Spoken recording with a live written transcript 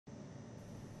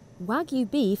Wagyu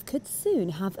beef could soon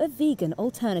have a vegan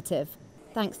alternative,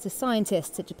 thanks to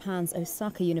scientists at Japan's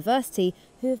Osaka University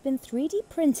who have been 3D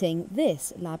printing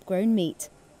this lab-grown meat.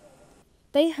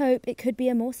 They hope it could be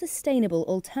a more sustainable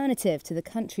alternative to the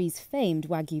country's famed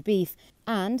Wagyu beef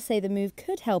and say the move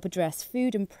could help address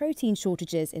food and protein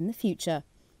shortages in the future.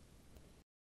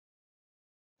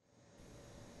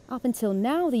 Up until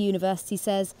now, the university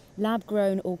says,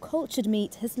 lab-grown or cultured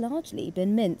meat has largely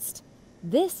been minced.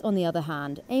 This, on the other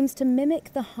hand, aims to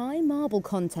mimic the high marble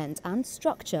content and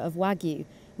structure of Wagyu,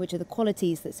 which are the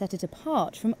qualities that set it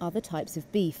apart from other types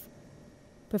of beef.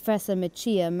 Professor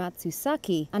Michiya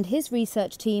Matsusaki and his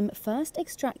research team first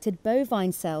extracted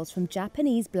bovine cells from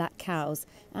Japanese black cows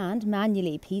and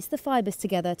manually pieced the fibers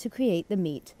together to create the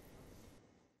meat.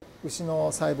 牛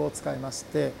の細胞を使いまし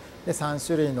て、3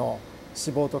種類の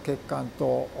脂肪と血管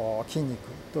と筋肉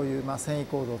という繊維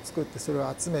構造を作ってそれ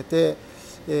を集めて、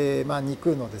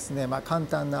肉のですね、簡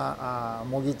単な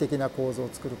模擬的な構造を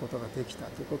作ることができた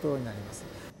ということになります。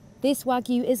This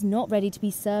Wagyu is not ready to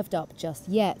be served up just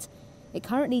yet. It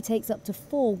currently takes up to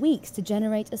 4 weeks to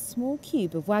generate a small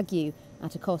cube of Wagyu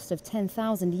at a cost of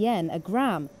 10,000 yen a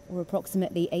gram, or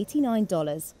approximately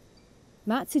 $89.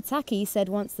 Matsusaki said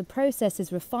once the process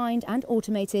is refined and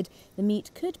automated, the meat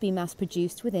could be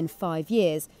mass-produced within 5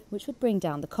 years, which would bring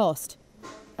down the cost.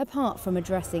 Apart from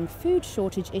addressing food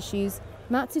shortage issues,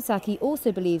 Matsusaki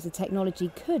also believes the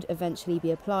technology could eventually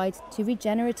be applied to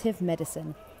regenerative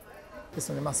medicine. で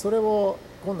すので、それを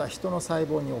今度は人の細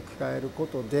胞に置き換えるこ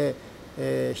とで、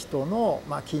人の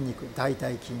筋肉、大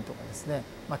腿筋とかですね、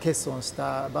欠損し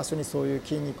た場所にそういう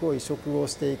筋肉を移植を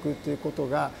していくということ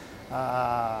が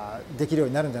できるよう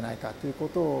になるんじゃないかというこ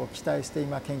とを期待して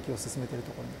今研究を進めている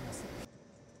ところになります。